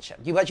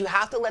relationship. But you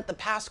have to let the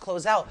past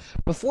close out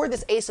before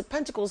this Ace of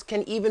Pentacles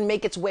can even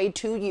make its way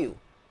to you.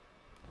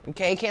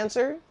 Okay,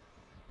 Cancer?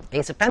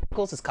 Ace of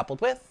Pentacles is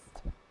coupled with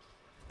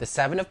the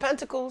Seven of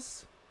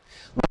Pentacles.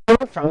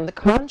 Learn from the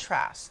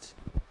contrast.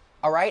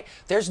 All right?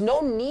 There's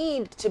no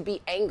need to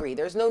be angry.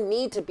 There's no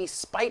need to be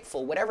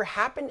spiteful. Whatever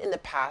happened in the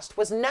past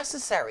was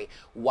necessary.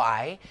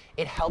 Why?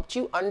 It helped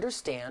you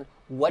understand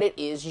what it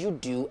is you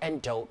do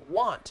and don't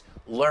want.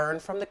 Learn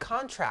from the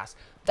contrast.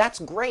 That's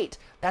great.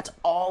 That's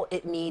all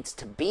it needs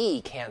to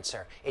be,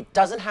 Cancer. It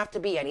doesn't have to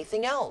be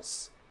anything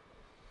else.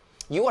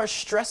 You are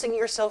stressing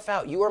yourself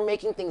out. You are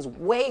making things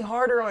way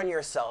harder on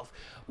yourself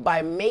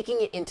by making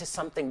it into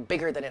something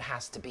bigger than it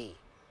has to be.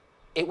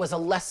 It was a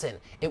lesson.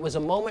 It was a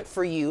moment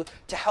for you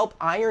to help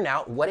iron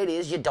out what it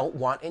is you don't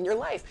want in your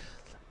life.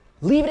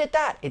 Leave it at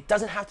that. It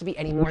doesn't have to be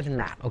any more than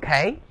that,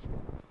 okay?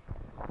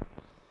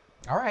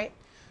 All right.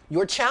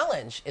 Your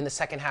challenge in the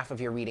second half of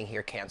your reading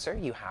here, Cancer,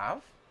 you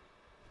have...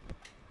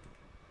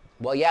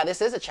 Well, yeah,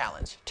 this is a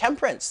challenge.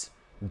 Temperance,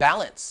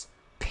 balance,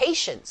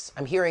 patience.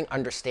 I'm hearing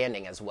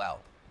understanding as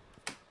well.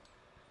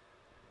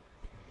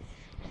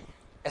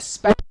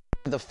 Especially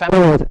the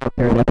feminines out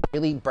there that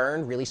really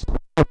burn, really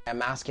a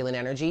masculine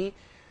energy.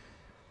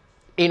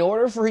 In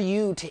order for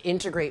you to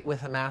integrate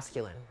with a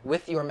masculine,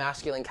 with your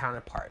masculine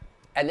counterpart,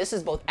 and this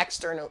is both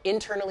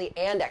internally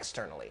and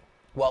externally.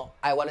 Well,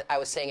 I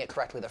was saying it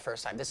correctly the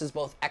first time. This is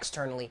both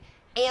externally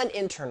and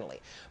internally.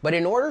 But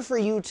in order for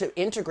you to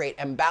integrate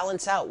and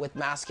balance out with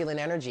masculine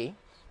energy,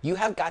 you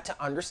have got to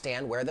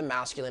understand where the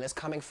masculine is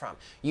coming from.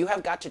 You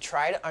have got to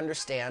try to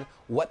understand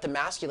what the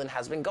masculine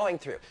has been going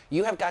through.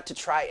 You have got to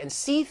try and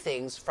see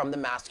things from the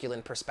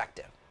masculine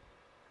perspective.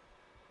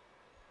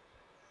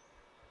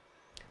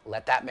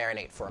 Let that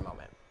marinate for a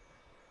moment.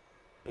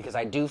 Because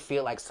I do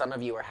feel like some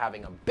of you are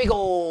having a big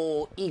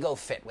old ego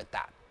fit with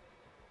that.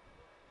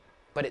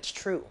 but it's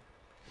true.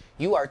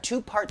 You are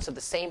two parts of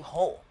the same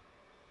whole.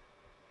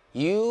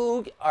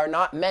 You are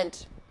not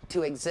meant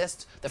to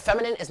exist. The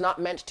feminine is not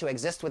meant to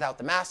exist without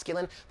the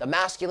masculine. The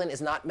masculine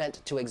is not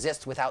meant to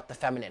exist without the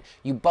feminine.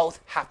 You both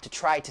have to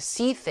try to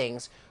see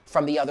things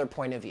from the other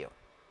point of view.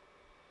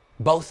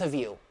 Both of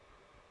you.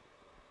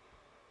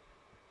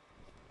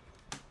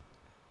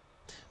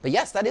 But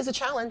yes, that is a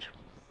challenge.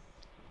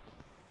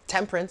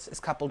 Temperance is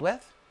coupled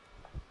with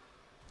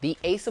the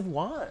Ace of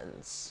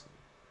Wands.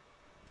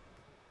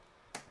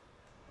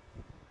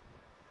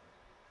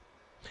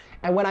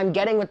 And what I'm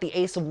getting with the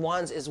Ace of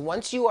Wands is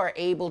once you are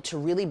able to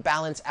really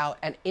balance out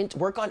and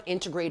work on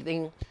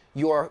integrating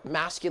your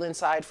masculine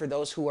side for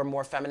those who are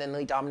more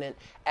femininely dominant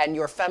and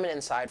your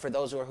feminine side for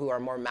those who are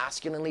more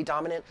masculinely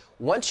dominant,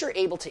 once you're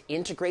able to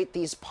integrate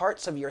these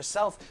parts of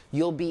yourself,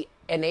 you'll be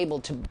able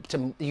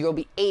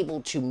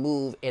to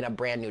move in a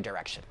brand new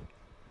direction.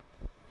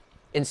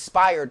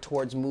 Inspired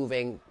towards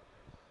moving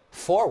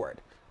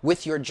forward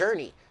with your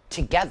journey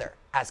together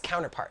as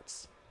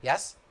counterparts.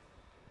 Yes?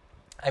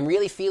 I'm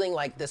really feeling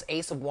like this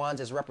Ace of Wands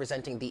is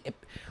representing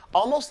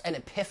almost an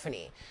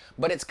epiphany,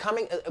 but it's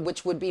coming,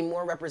 which would be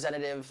more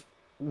representative,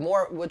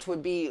 which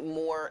would be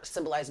more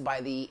symbolized by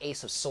the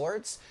Ace of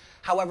Swords.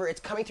 However, it's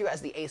coming through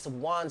as the Ace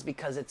of Wands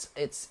because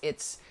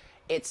it's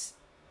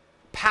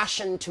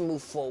passion to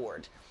move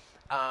forward,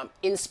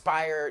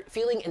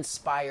 feeling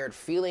inspired,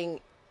 feeling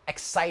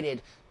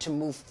excited to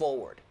move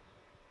forward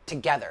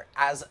together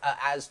as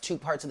two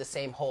parts of the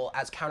same whole,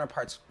 as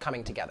counterparts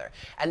coming together.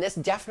 And this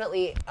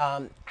definitely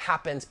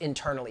happens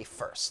internally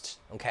first,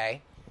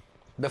 okay?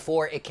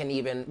 Before it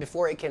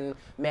can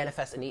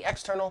manifest in the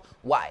external.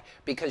 Why?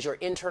 Because your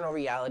internal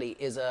reality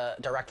is a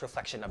direct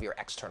reflection of your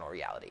external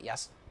reality,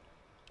 yes?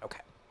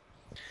 Okay.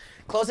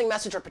 Closing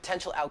message or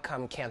potential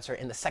outcome, Cancer,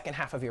 in the second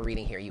half of your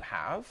reading here you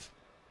have,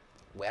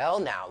 well,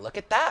 now look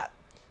at that.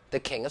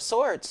 The King of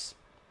Swords.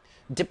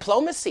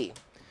 Diplomacy.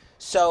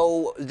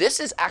 So this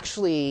is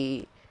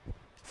actually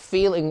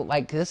feeling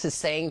like this is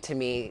saying to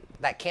me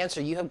that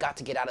Cancer, you have got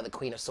to get out of the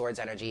Queen of Swords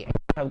energy. You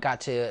have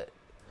got to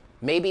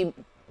maybe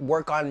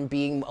work on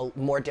being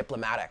more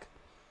diplomatic.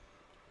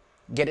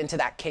 Get into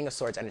that King of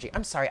Swords energy.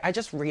 I'm sorry, I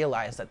just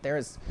realized that there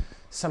is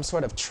some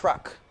sort of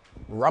truck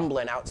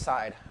rumbling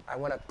outside. I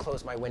want to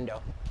close my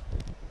window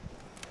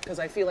because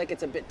I feel like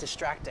it's a bit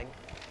distracting.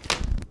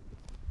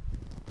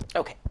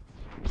 Okay.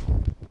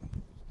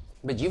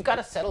 But you've got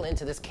to settle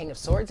into this King of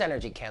Swords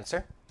energy,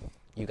 Cancer.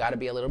 You got to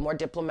be a little more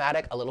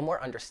diplomatic, a little more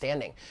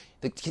understanding.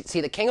 See,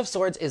 the King of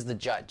Swords is the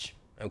judge,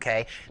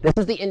 okay? This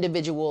is the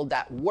individual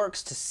that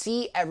works to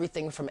see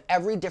everything from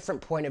every different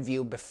point of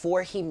view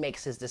before he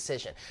makes his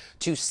decision.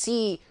 To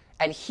see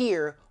and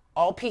hear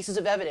all pieces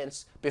of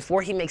evidence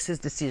before he makes his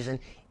decision,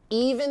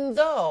 even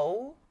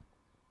though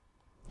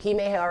he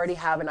may already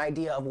have an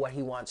idea of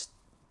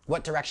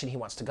what direction he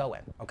wants to go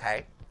in,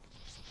 okay?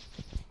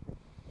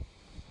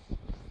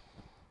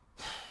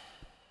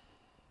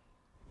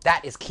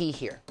 That is key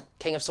here.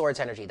 King of Swords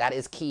energy, that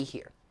is key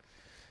here.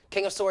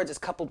 King of Swords is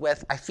coupled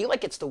with, I feel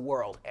like it's the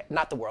world,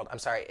 not the world, I'm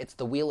sorry, it's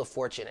the Wheel of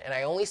Fortune. And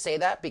I only say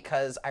that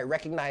because I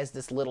recognize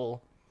this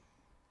little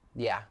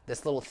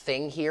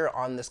thing here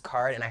on this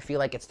card, and I feel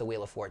like it's the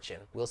Wheel of Fortune.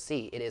 We'll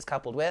see. It is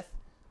coupled with,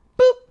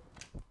 boop,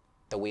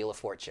 the Wheel of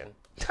Fortune.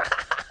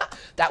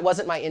 That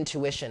wasn't my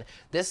intuition.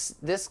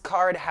 This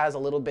card has a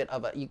little bit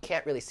of a, you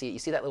can't really see it. You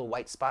see that little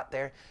white spot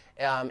there?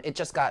 It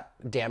just got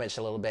damaged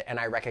a little bit, and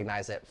I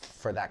recognize it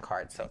for that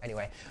card. So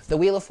anyway, the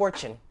Wheel of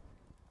Fortune.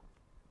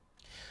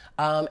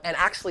 And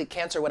actually,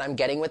 Cancer, what I'm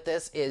getting with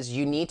this is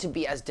you need to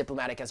be as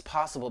diplomatic as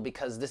possible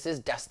because this is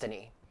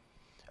destiny.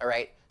 All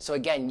right? So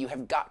again, you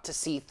have got to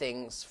see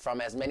things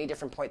from as many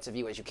different points of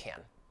view as you can.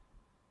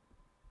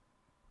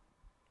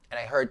 And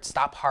I heard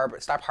stop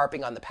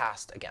harping on the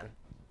past again.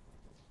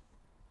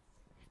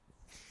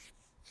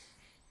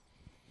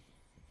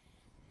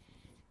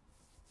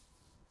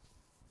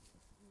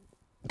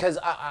 Because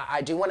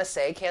I do want to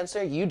say,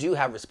 Cancer, you do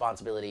have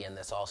responsibility in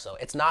this also.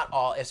 It's not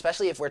all,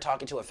 especially if we're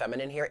talking to a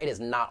feminine here, it is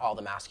not all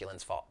the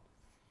masculine's fault.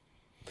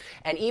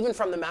 And even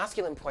from the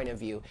masculine point of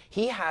view,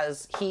 he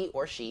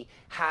or she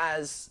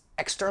has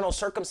external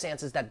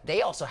circumstances that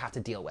they also have to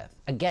deal with.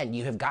 Again,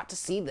 you have got to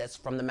see this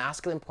from the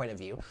masculine point of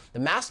view. The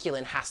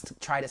masculine has to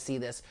try to see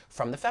this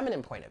from the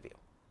feminine point of view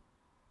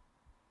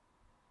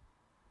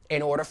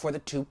in order for the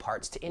two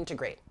parts to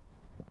integrate.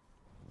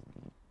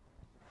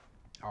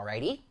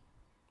 Alrighty?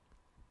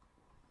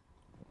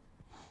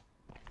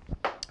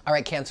 All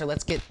right, Cancer,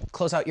 let's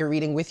close out your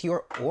reading with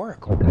your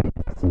oracle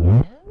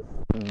guidance.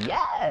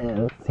 Yes.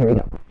 Yes. Here we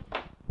go.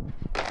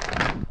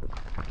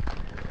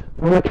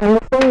 November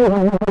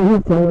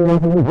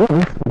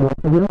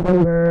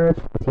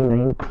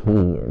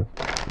 2019.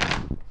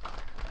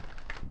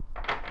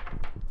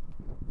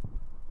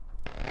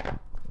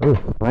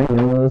 Ooh, my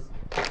nose.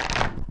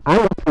 I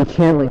must be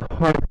channeling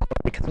hard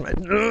because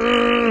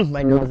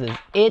my nose is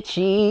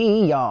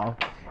itchy, y'all.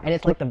 And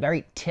it's like the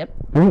very tip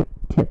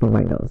of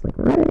my nose, like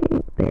right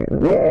there, the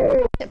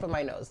very tip of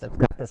my nose that's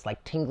got this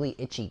like tingly,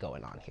 itchy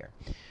going on here.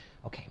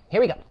 Okay, here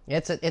we go.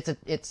 It's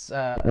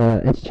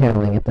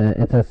channeling.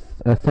 It's a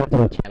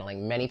symptom of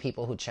channeling. Many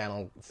people who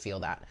channel feel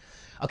that.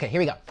 Okay,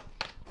 here we go.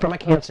 For my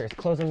Cancer,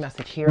 closing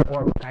message here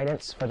or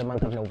guidance for the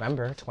month of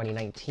November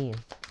 2019.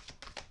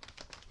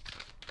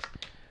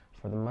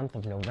 For the month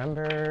of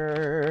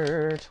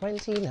November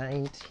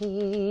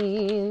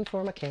 2019,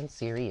 for my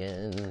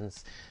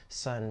Cancerians.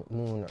 Sun,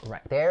 moon,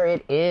 right. There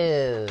it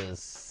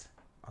is.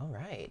 All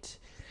right.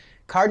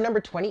 Card number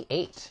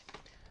 28.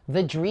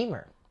 The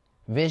Dreamer.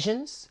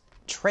 Visions,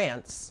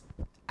 trance,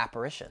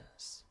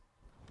 apparitions.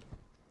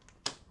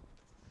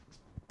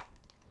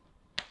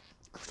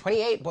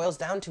 28 boils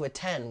down to a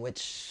 10,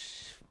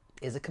 which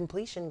is a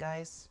completion,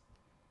 guys.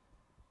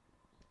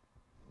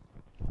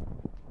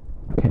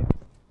 Okay.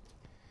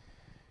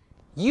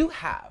 You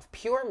have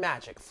pure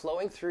magic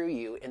flowing through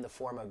you in the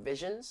form of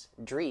visions,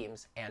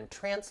 dreams, and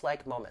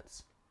trance-like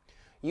moments.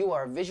 You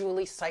are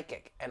visually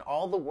psychic, and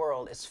all the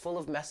world is full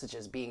of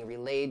messages being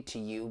relayed to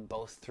you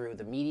both through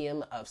the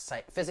medium of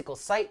physical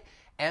sight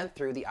and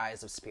through the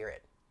eyes of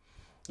spirit.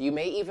 You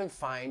may even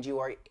find you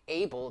are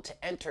able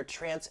to enter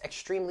trance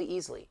extremely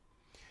easily.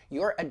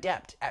 You're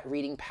adept at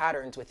reading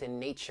patterns within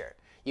nature.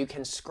 You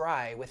can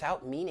scry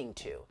without meaning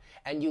to,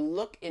 and you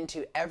look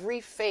into every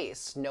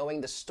face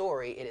knowing the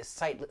story it is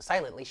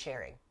silently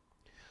sharing.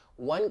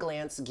 One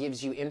glance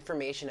gives you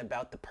information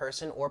about the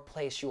person or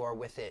place you are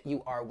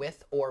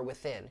with or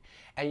within,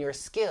 and your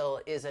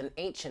skill is an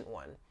ancient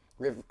one,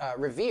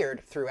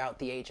 revered throughout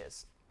the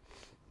ages.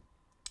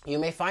 You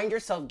may find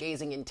yourself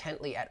gazing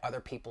intently at other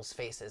people's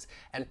faces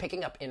and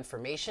picking up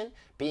information,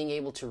 being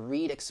able to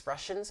read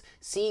expressions,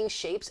 seeing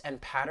shapes and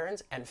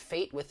patterns and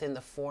fate within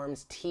the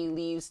forms tea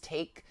leaves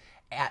take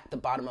at the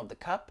bottom of the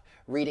cup,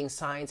 reading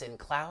signs in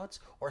clouds,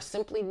 or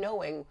simply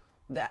knowing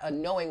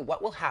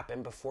what will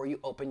happen before you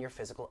open your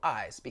physical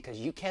eyes, because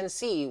you can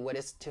see what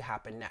is to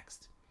happen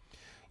next.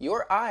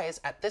 Your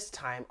eyes at this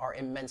time are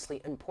immensely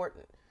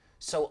important.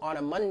 So on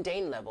a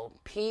mundane level,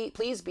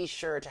 please be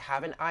sure to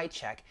have an eye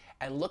check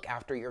and look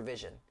after your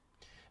vision.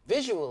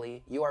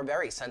 Visually, you are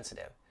very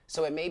sensitive,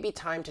 so it may be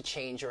time to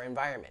change your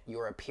environment,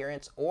 your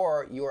appearance,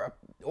 or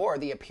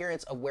the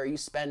appearance of where you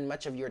spend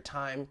much of your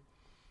time,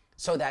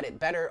 so that it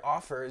better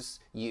offers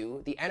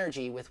you the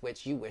energy with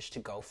which you wish to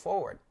go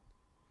forward.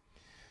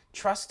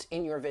 Trust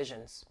in your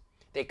visions.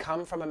 They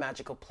come from a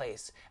magical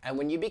place, and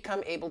when you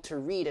become able to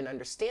read and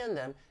understand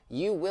them,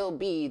 you will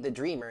be the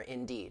dreamer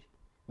indeed.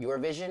 Your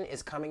vision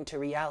is coming to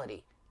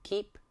reality.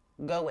 Keep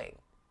going.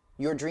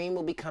 Your dream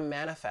will become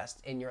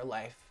manifest in your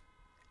life,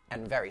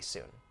 and very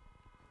soon.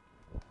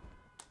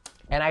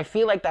 And I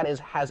feel like that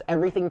has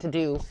everything to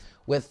do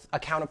with a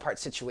counterpart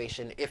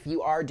situation. If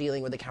you are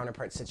dealing with a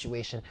counterpart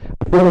situation,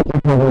 I feel like you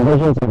have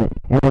visions of it,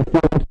 and I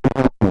feel like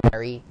you're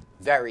very,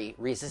 very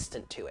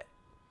resistant to it.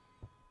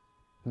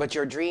 But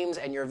your dreams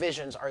and your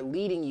visions are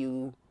leading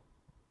you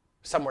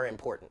somewhere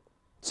important,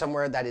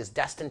 somewhere that is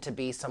destined to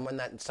be,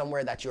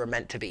 somewhere that you're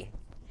meant to be.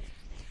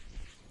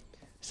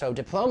 So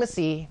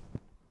diplomacy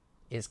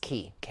is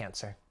key,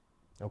 Cancer.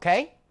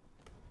 Okay?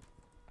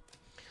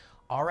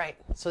 All right,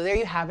 so there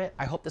you have it.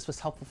 I hope this was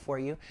helpful for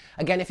you.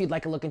 Again, if you'd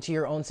like a look into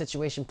your own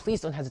situation,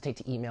 please don't hesitate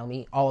to email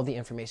me. All of the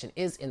information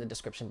is in the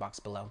description box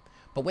below.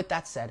 But with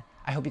that said,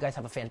 I hope you guys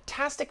have a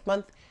fantastic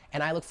month,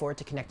 and I look forward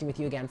to connecting with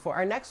you again for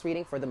our next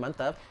reading for the month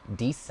of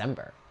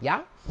December.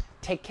 Yeah?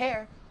 Take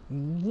care.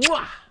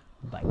 Mwah!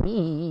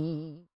 Bye.